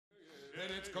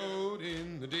Then it's code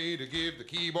in the day to give the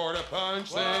keyboard a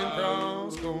punch. Then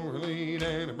cross, correlate,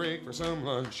 and a break for some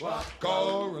lunch.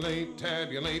 Correlate,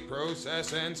 tabulate,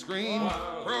 process, and screen.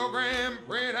 Program,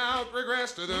 print out,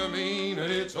 regress to the mean.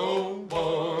 And it's, oh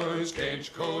boys, can't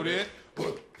you code it?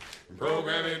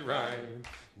 Program it right.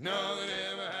 Nothing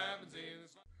ever happens in the...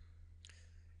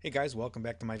 Hey guys, welcome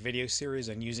back to my video series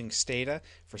on using Stata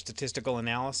for statistical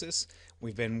analysis.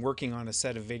 We've been working on a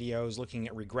set of videos looking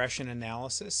at regression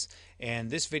analysis, and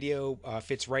this video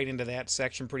fits right into that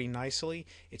section pretty nicely.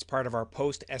 It's part of our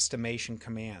post-estimation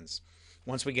commands.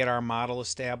 Once we get our model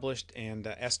established and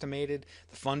estimated,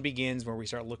 the fun begins where we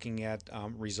start looking at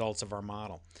results of our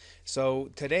model. So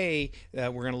today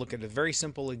we're going to look at a very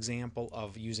simple example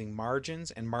of using margins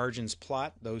and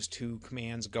marginsplot. Those two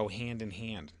commands go hand in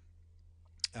hand.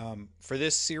 For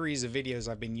this series of videos,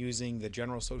 I've been using the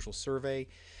General Social Survey.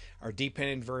 Our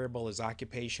dependent variable is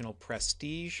occupational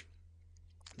prestige.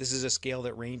 This is a scale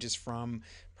that ranges from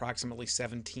approximately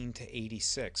 17 to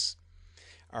 86.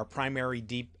 Our primary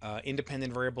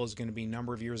independent variable is going to be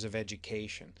number of years of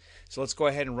education. So let's go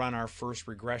ahead and run our first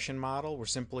regression model. We're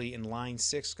simply in line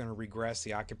 6 going to regress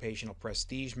the occupational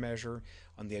prestige measure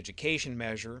on the education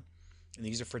measure, and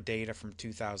these are for data from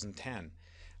 2010.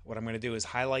 What I'm going to do is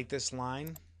highlight this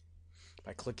line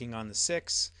by clicking on the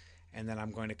 6, and then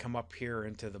I'm going to come up here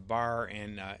into the bar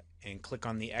and click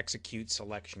on the execute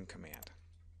selection command.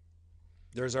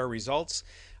 There's our results,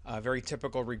 very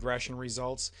typical regression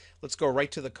results. Let's go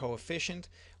right to the coefficient.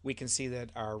 We can see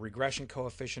that our regression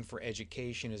coefficient for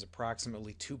education is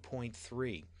approximately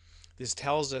 2.3. This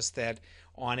tells us that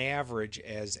on average,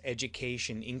 as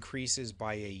education increases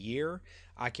by a year,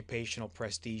 occupational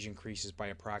prestige increases by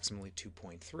approximately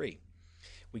 2.3.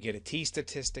 We get a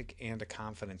t-statistic and a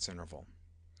confidence interval.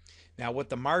 Now what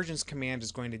the margins command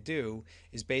is going to do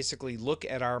is basically look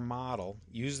at our model,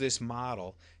 use this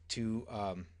model to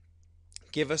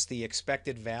give us the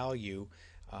expected value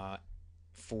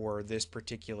for this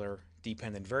particular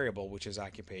dependent variable, which is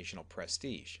occupational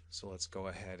prestige. So let's go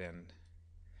ahead and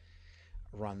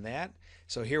run that.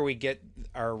 So here we get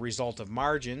our result of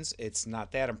margins. It's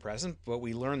not that impressive, but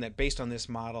we learn that based on this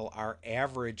model, our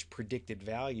average predicted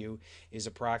value is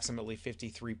approximately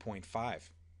 53.5.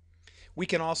 We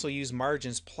can also use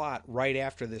marginsplot right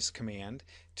after this command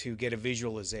to get a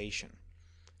visualization.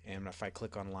 And if I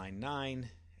click on line 9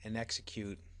 and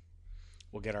execute,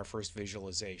 we'll get our first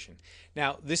visualization.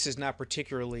 Now, this is not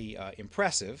particularly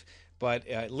impressive, but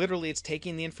literally it's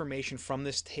taking the information from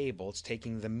this table. It's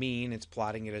taking the mean, it's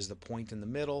plotting it as the point in the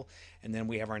middle, and then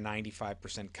we have our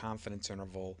 95% confidence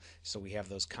interval, so we have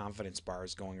those confidence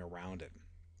bars going around it.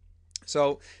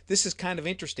 So this is kind of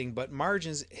interesting, but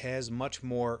margins has much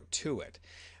more to it.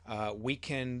 We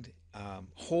can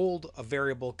hold a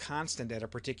variable constant at a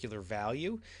particular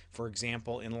value. For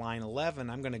example, in line 11,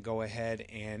 I'm going to go ahead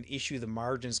and issue the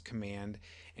margins command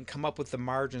and come up with the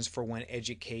margins for when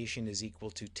education is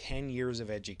equal to 10 years of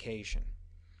education.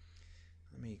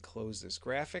 Let me close this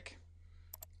graphic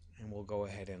and we'll go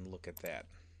ahead and look at that.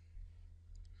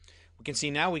 We can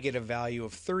see now we get a value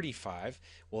of 35.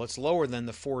 Well, it's lower than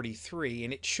the 43,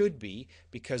 and it should be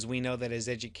because we know that as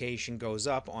education goes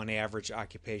up, on average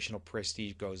occupational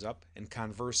prestige goes up, and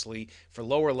conversely for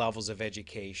lower levels of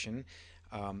education,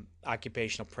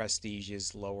 occupational prestige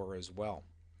is lower as well.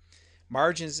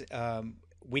 Margins,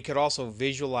 we could also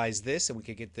visualize this and we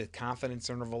could get the confidence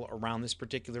interval around this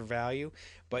particular value,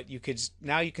 but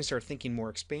now you can start thinking more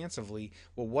expansively.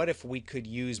 Well, what if we could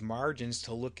use margins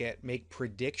to make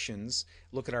predictions,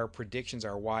 look at our predictions,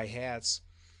 our y-hats,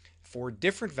 for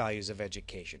different values of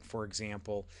education. For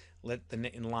example,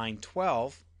 in line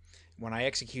 12, when I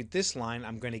execute this line,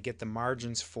 I'm going to get the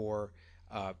margins for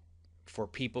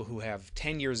people who have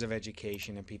 10 years of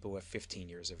education and people who have 15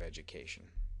 years of education.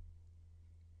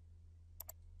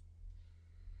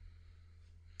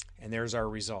 And there's our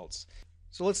results.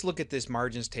 So let's look at this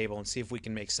margins table and see if we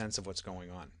can make sense of what's going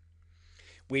on.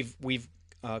 We've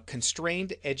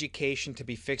constrained education to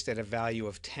be fixed at a value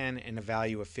of 10 and a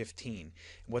value of 15.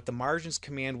 What the margins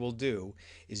command will do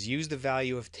is use the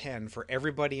value of 10 for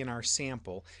everybody in our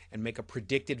sample and make a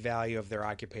predicted value of their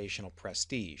occupational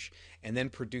prestige, and then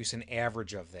produce an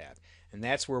average of that. And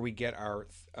that's where we get our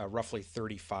roughly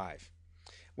 35.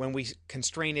 When we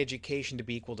constrain education to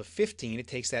be equal to 15, it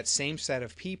takes that same set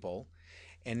of people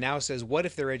and now says, what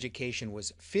if their education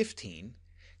was 15,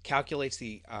 calculates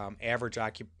the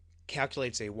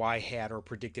calculates a y-hat or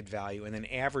predicted value, and then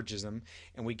averages them,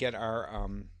 and we get our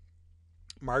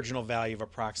marginal value of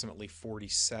approximately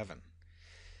 47.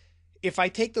 If I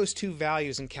take those two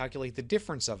values and calculate the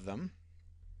difference of them,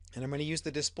 And I'm going to use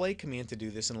the display command to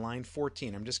do this in line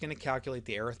 14. I'm just going to calculate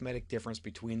the arithmetic difference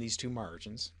between these two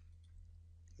margins.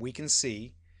 We can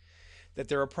see that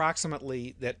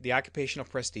that the occupational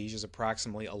prestige is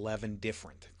approximately 11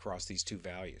 different across these two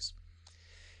values.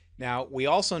 Now, we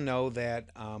also know that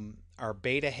our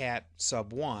beta hat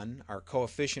sub 1, our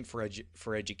coefficient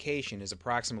for education, is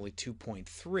approximately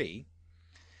 2.3,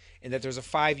 and that there's a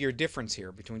 5-year difference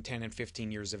here between 10 and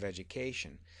 15 years of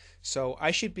education. So I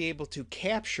should be able to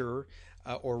capture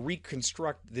or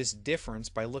reconstruct this difference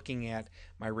by looking at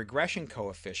my regression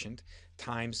coefficient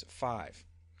times 5.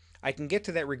 I can get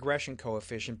to that regression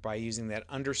coefficient by using that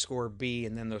underscore b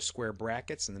and then those square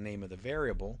brackets and the name of the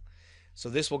variable. So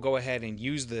this will go ahead and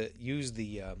use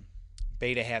the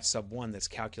beta hat sub 1 that's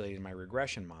calculated in my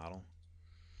regression model.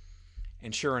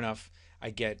 And sure enough,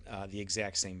 I get the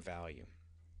exact same value.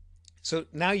 So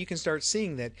now you can start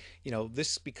seeing that,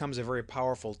 this becomes a very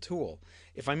powerful tool.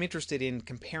 If I'm interested in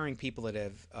comparing people that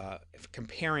have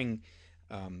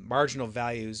marginal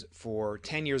values for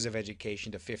 10 years of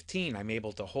education to 15, I'm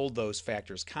able to hold those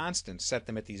factors constant, set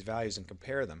them at these values, and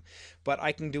compare them. But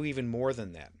I can do even more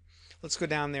than that. Let's go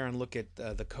down there and look at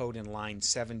the code in line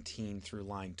 17 through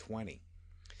line 20.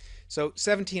 So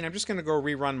 17, I'm just going to go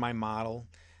rerun my model.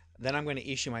 Then I'm going to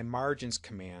issue my margins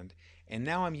command. And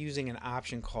now I'm using an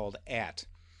option called at.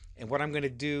 And what I'm going to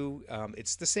do,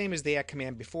 it's the same as the at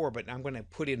command before, but I'm going to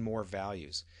put in more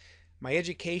values. My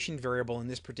education variable in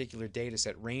this particular data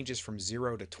set ranges from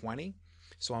 0 to 20.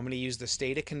 So I'm going to use the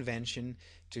Stata convention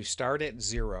to start at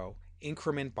 0,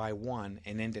 increment by 1,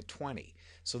 and end at 20.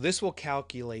 So this will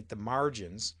calculate the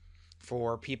margins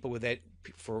for people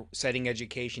for setting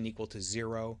education equal to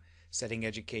 0, setting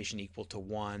education equal to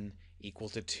 1, equal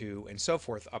to 2, and so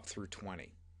forth up through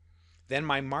 20. Then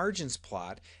my margins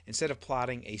plot, instead of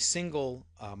plotting a single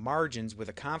margins with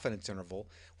a confidence interval,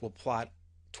 will plot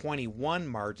 21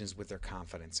 margins with their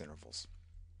confidence intervals.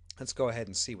 Let's go ahead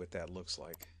and see what that looks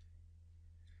like.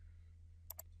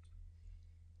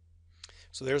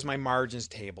 So there's my margins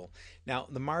table. Now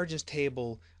the margins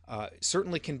table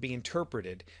certainly can be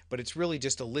interpreted, but it's really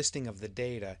just a listing of the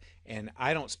data, and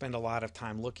I don't spend a lot of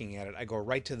time looking at it. I go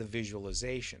right to the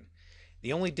visualization.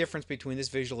 The only difference between this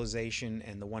visualization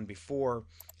and the one before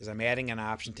is I'm adding an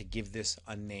option to give this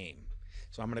a name.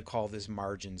 So I'm going to call this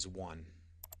margins 1.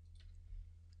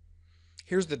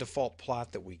 Here's the default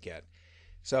plot that we get.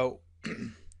 So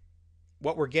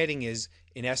what we're getting is,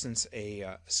 in essence,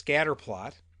 a scatter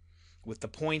plot with the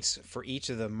points for each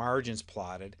of the margins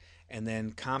plotted, and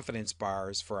then confidence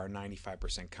bars for our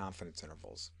 95% confidence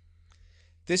intervals.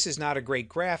 This is not a great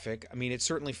graphic. I mean, it's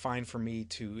certainly fine for me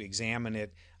to examine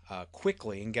it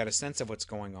quickly and get a sense of what's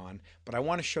going on, but I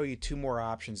want to show you two more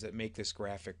options that make this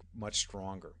graphic much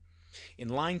stronger. In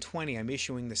line 20, I'm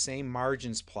issuing the same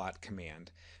margins plot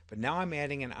command, but now I'm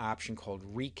adding an option called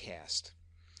Recast.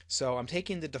 So I'm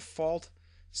taking the default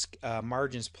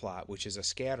margins plot, which is a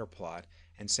scatter plot,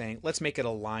 and saying, let's make it a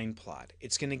line plot.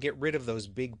 It's going to get rid of those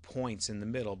big points in the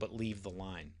middle, but leave the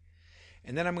line.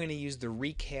 And then I'm going to use the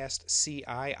Recast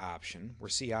CI option, where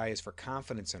CI is for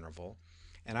confidence interval,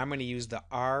 and I'm going to use the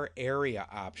R area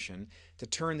option to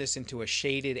turn this into a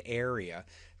shaded area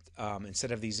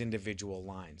instead of these individual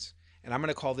lines. And I'm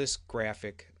going to call this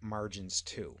graphic margins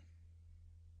 2.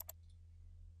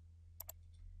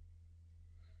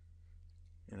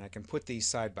 And I can put these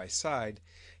side by side.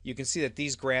 You can see that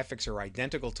these graphics are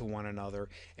identical to one another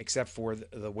except for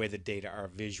the way the data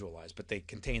are visualized, but they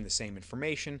contain the same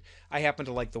information. I happen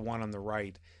to like the one on the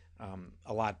right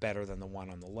a lot better than the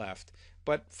one on the left,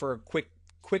 but for a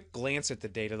quick glance at the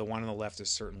data, the one on the left is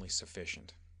certainly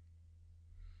sufficient.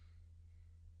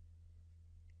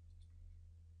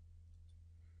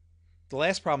 The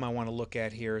last problem I want to look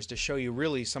at here is to show you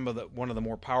really one of the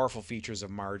more powerful features of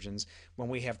margins when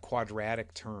we have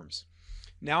quadratic terms.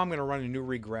 Now I'm going to run a new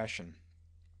regression.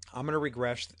 I'm going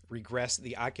to regress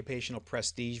the occupational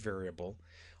prestige variable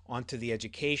onto the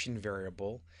education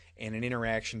variable and an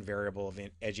interaction variable of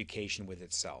education with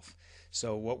itself.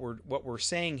 So what we're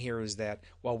saying here is that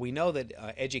while we know that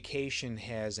education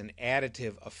has an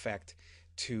additive effect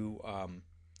to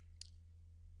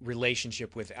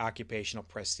relationship with occupational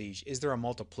prestige, is there a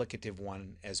multiplicative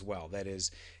one as well? That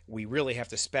is, we really have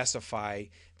to specify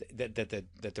that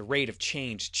the rate of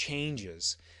change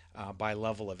changes by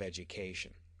level of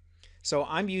education. So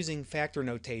I'm using factor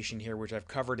notation here, which I've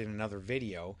covered in another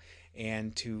video,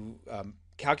 and to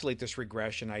calculate this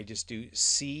regression, I just do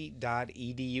c.educ.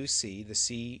 The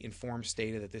C informs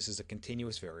Stata that this is a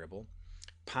continuous variable.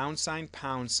 Pound sign,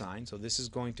 so this is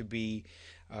going to be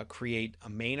create a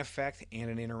main effect and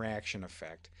an interaction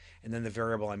effect, and then the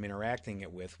variable I'm interacting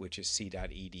it with, which is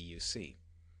c.educ.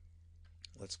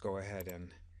 let's go ahead and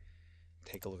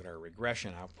take a look at our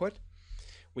regression output.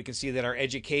 We can see that our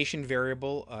education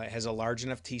variable has a large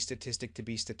enough t-statistic to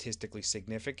be statistically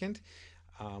significant.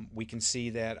 We can see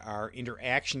that our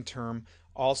interaction term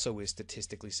also is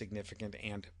statistically significant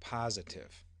and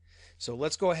positive. So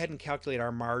let's go ahead and calculate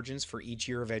our margins for each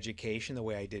year of education the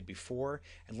way I did before,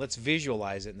 and let's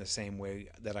visualize it in the same way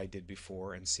that I did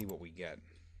before and see what we get.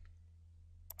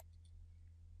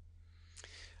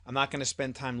 I'm not going to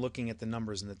spend time looking at the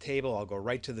numbers in the table. I'll go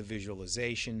right to the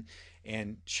visualization,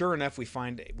 and sure enough we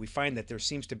find that there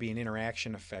seems to be an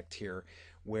interaction effect here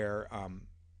where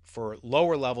for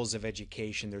lower levels of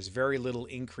education there's very little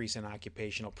increase in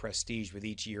occupational prestige with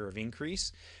each year of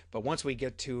increase, but once we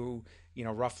get to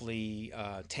roughly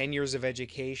 10 years of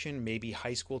education, maybe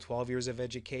high school 12 years of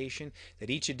education,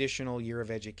 that each additional year of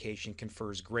education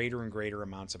confers greater and greater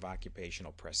amounts of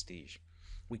occupational prestige.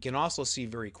 We can also see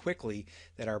very quickly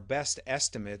that our best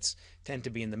estimates tend to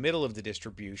be in the middle of the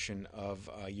distribution of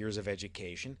years of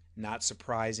education. Not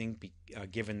surprising,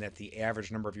 given that the average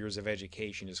number of years of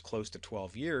education is close to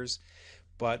 12 years.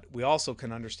 But we also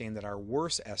can understand that our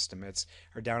worst estimates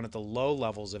are down at the low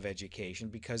levels of education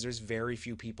because there's very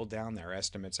few people down there.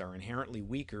 Estimates are inherently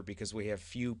weaker because we have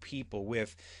few people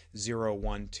with 0,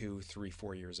 1, 2, 3,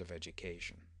 4 years of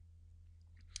education.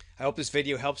 I hope this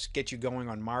video helps get you going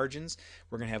on margins.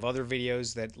 We're going to have other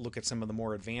videos that look at some of the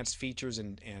more advanced features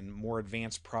and more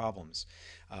advanced problems.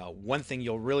 One thing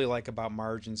you'll really like about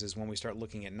margins is when we start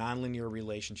looking at nonlinear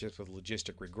relationships with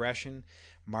logistic regression.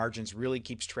 Margins really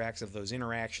keeps track of those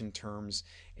interaction terms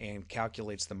and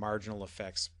calculates the marginal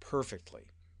effects perfectly.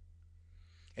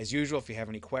 As usual, if you have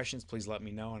any questions, please let me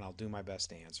know and I'll do my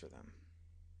best to answer them.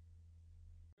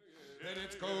 And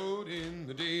it's code in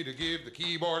the day to give the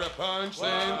keyboard a punch,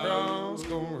 then cross,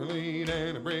 correlate,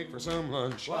 and a break for some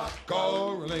lunch.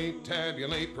 Correlate,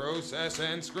 tabulate, process,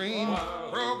 and screen.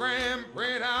 Program,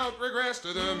 print out, regress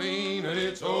to the mean. And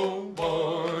it's, oh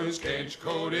boys, can't you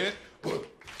code it?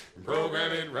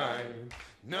 Program it right.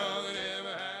 Nothing else.